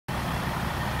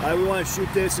We want to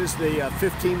shoot this. This is the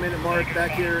 15-minute mark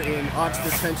back here in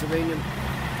Oxford, Pennsylvania.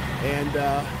 And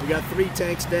we got 3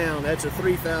 tanks down. That's a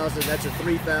 3,000, that's a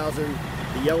 3,000.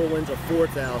 The yellow one's a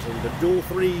 4,000. The dual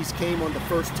 3s came on the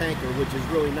first tanker, which is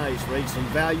really nice, right? Some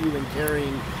value in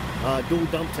carrying dual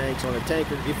dump tanks on a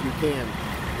tanker if you can.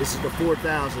 This is the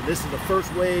 4,000. This is the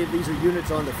first wave. These are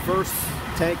units on the first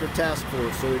tanker task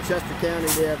force. So in Chester County,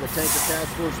 they have the tanker task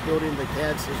force built into the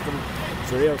CAD system.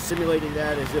 So they are simulating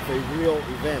that as if a real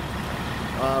event.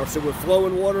 So we're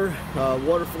flowing water.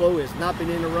 Water flow has not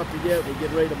been interrupted yet. We're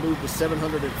getting ready to move to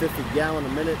 750 gallon a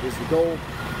minute is the goal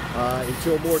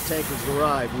until more tankers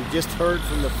arrive. We just heard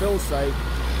from the fill site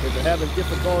that they're having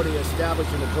difficulty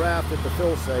establishing a draft at the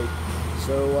fill site.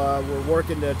 So we're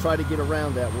working to try to get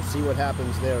around that. We'll see what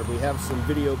happens there. We have some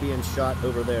video being shot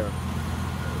over there.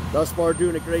 Thus far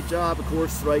doing a great job, of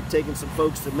course, right, taking some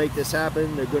folks to make this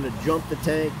happen. They're going to jump the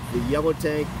tank. The yellow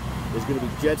tank is going to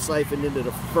be jet siphoned into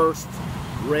the first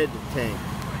red tank.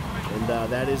 And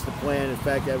that is the plan. In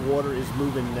fact, that water is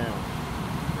moving now.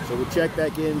 So we'll check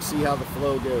back in, see how the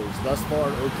flow goes. Thus far,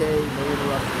 okay, no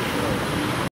interruption in flow.